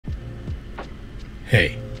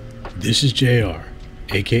Hey, this is JR,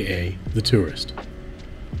 aka The Tourist.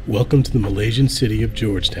 Welcome to the Malaysian city of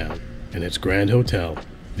Georgetown and its grand hotel,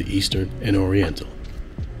 the Eastern and Oriental.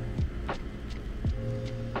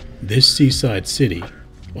 This seaside city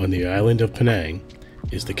on the island of Penang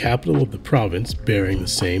is the capital of the province bearing the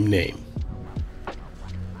same name.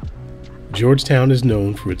 Georgetown is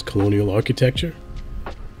known for its colonial architecture,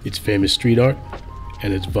 its famous street art,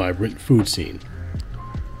 and its vibrant food scene.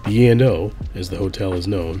 The E&O, as the hotel is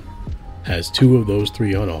known, has two of those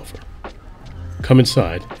three on offer. Come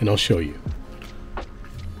inside and I'll show you.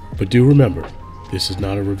 But do remember, this is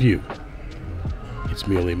not a review. It's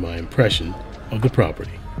merely my impression of the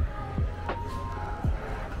property.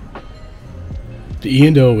 The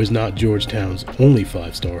E&O is not Georgetown's only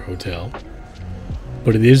five-star hotel,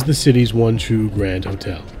 but it is the city's one true grand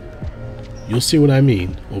hotel. You'll see what I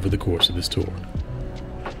mean over the course of this tour.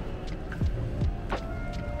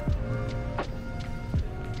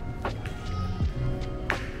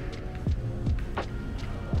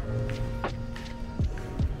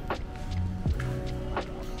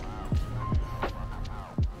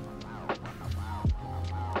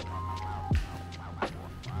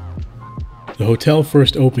 The hotel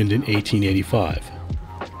first opened in 1885,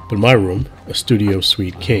 but my room, a Studio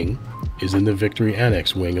Suite King, is in the Victory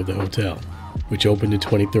Annex wing of the hotel, which opened in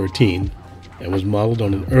 2013 and was modeled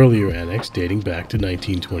on an earlier annex dating back to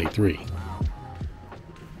 1923.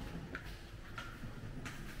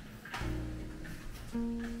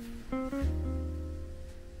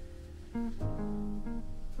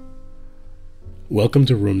 Welcome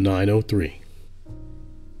to room 903.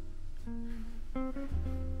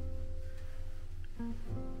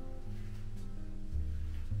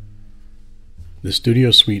 The Studio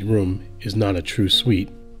Suite room is not a true suite,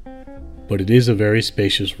 but it is a very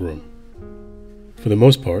spacious room. For the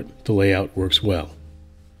most part, the layout works well.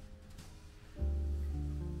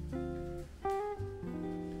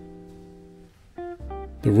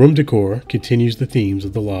 The room decor continues the themes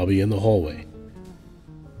of the lobby and the hallway.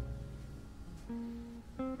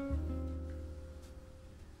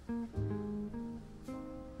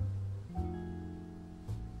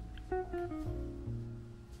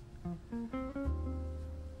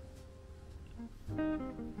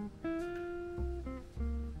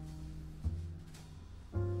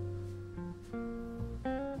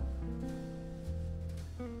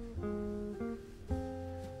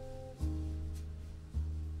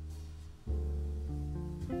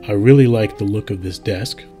 I really like the look of this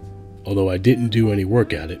desk, although I didn't do any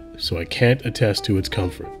work at it, so I can't attest to its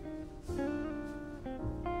comfort.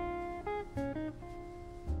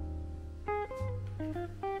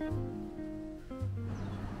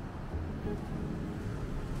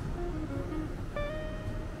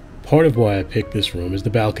 Part of why I picked this room is the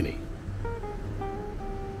balcony,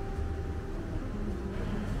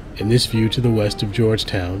 and this view to the west of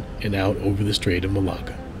Georgetown and out over the Strait of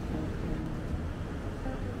Malacca.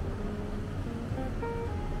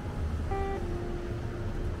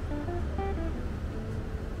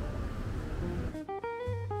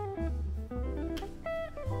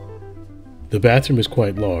 The bathroom is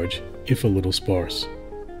quite large, if a little sparse.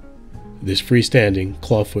 This freestanding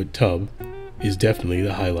clawfoot tub is definitely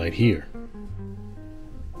the highlight here.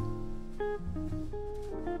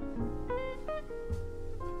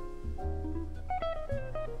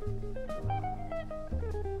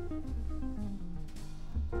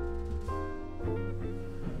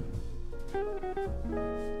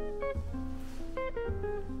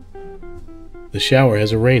 The shower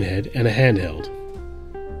has a rain head and a handheld.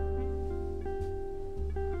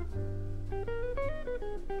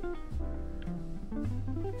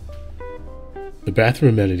 The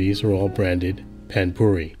bathroom amenities are all branded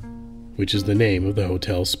Panpuri, which is the name of the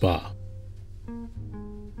hotel's spa.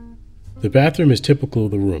 The bathroom is typical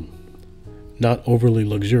of the room, not overly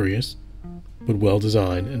luxurious, but well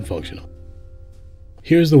designed and functional.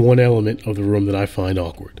 Here's the one element of the room that I find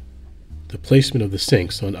awkward: the placement of the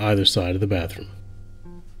sinks on either side of the bathroom.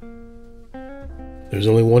 There's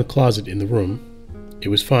only one closet in the room. It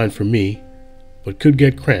was fine for me, but could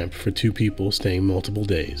get cramped for two people staying multiple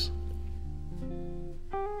days.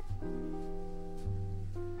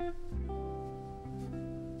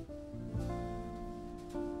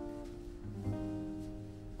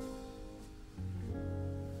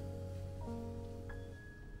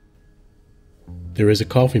 There is a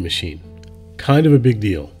coffee machine, kind of a big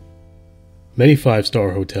deal. Many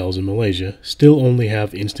five-star hotels in Malaysia still only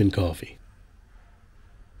have instant coffee.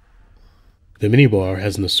 The minibar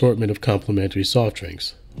has an assortment of complimentary soft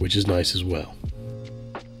drinks, which is nice as well.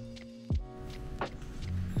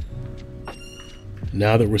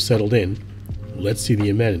 Now that we're settled in, let's see the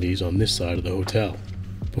amenities on this side of the hotel,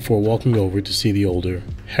 before walking over to see the older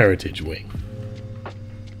Heritage Wing.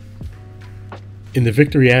 In the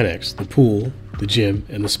Victory Annex, the pool, the gym,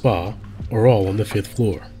 and the spa are all on the 5th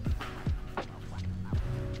floor.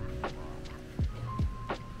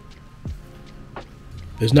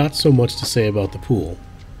 There's not so much to say about the pool,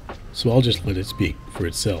 so I'll just let it speak for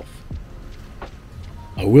itself.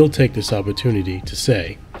 I will take this opportunity to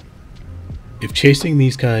say, if chasing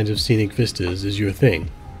these kinds of scenic vistas is your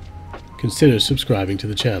thing, consider subscribing to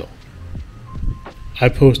the channel. I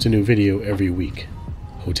post a new video every week,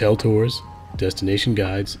 hotel tours, destination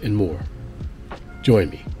guides, and more.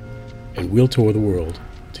 Join me, and we'll tour the world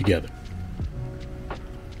together.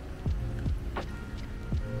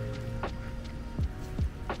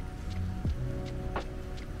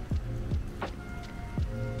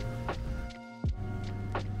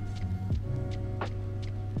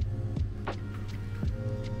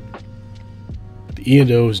 The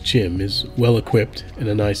E&O's gym is well equipped and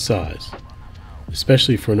a nice size,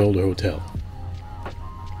 especially for an older hotel.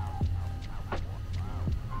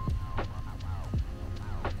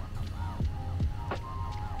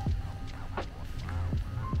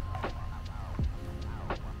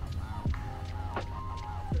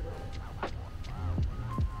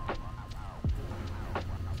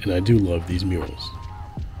 And I do love these murals.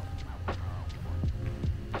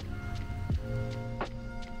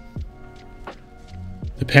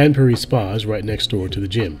 The Panpuri Spa is right next door to the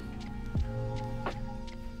gym.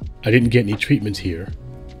 I didn't get any treatments here,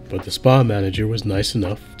 but the spa manager was nice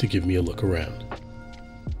enough to give me a look around.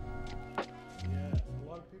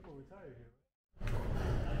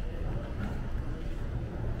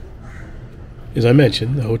 As I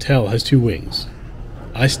mentioned, the hotel has 2 wings.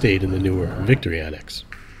 I stayed in the newer Victory Annex.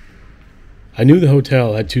 I knew the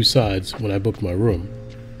hotel had 2 sides when I booked my room.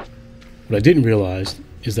 What I didn't realize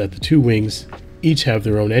is that the 2 wings each have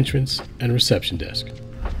their own entrance and reception desk.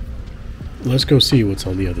 Let's go see what's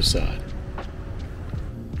on the other side.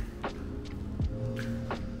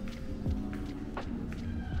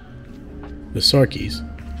 The Sarkis,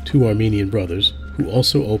 2 Armenian brothers who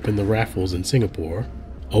also opened the Raffles in Singapore,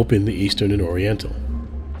 opened the Eastern and Oriental.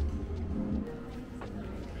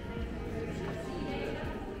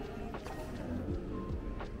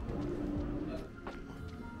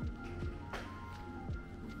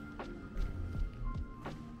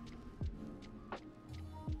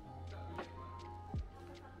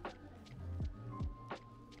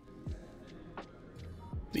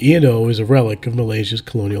 The E&O is a relic of Malaysia's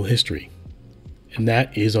colonial history, and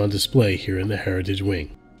that is on display here in the Heritage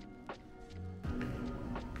Wing.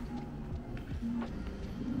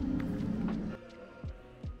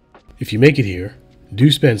 If you make it here, do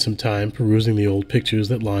spend some time perusing the old pictures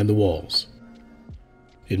that line the walls.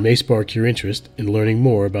 It may spark your interest in learning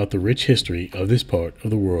more about the rich history of this part of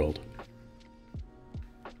the world.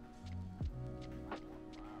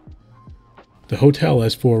 The hotel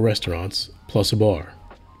has 4 restaurants, plus a bar.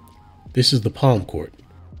 This is the Palm Court,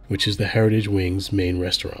 which is the Heritage Wing's main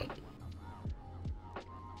restaurant.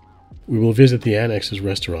 We will visit the Annex's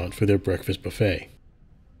restaurant for their breakfast buffet.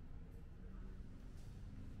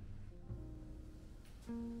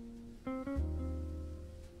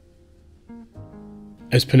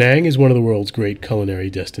 As Penang is one of the world's great culinary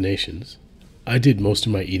destinations, I did most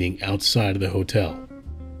of my eating outside of the hotel,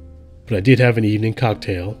 but I did have an evening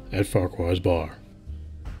cocktail at Farquhar's bar.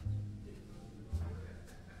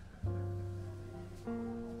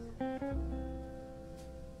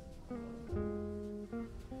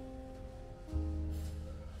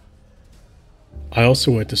 I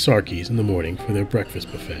also went to Sarki's in the morning for their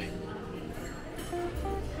breakfast buffet.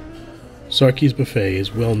 Sarki's buffet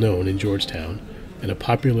is well known in Georgetown and a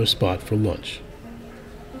popular spot for lunch.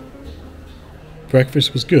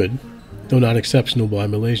 Breakfast was good, though not exceptional by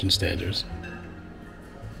Malaysian standards.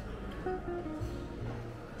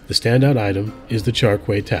 The standout item is the char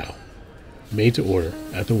kway teow, made to order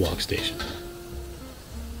at the wok station.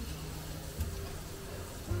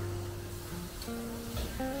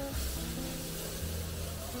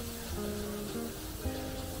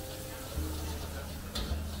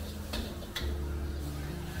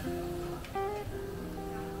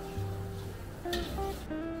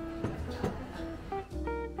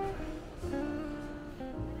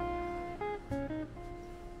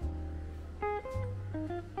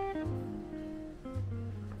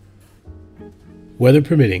 Weather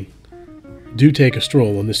permitting, do take a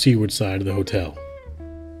stroll on the seaward side of the hotel.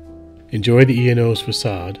 Enjoy the E&O's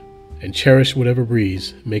facade and cherish whatever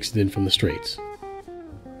breeze makes it in from the straits.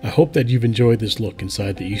 I hope that you've enjoyed this look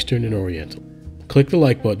inside the Eastern and Oriental. Click the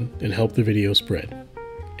like button and help the video spread.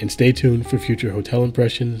 and stay tuned for future hotel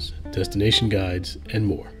impressions, destination guides, and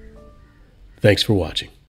more. Thanks for watching.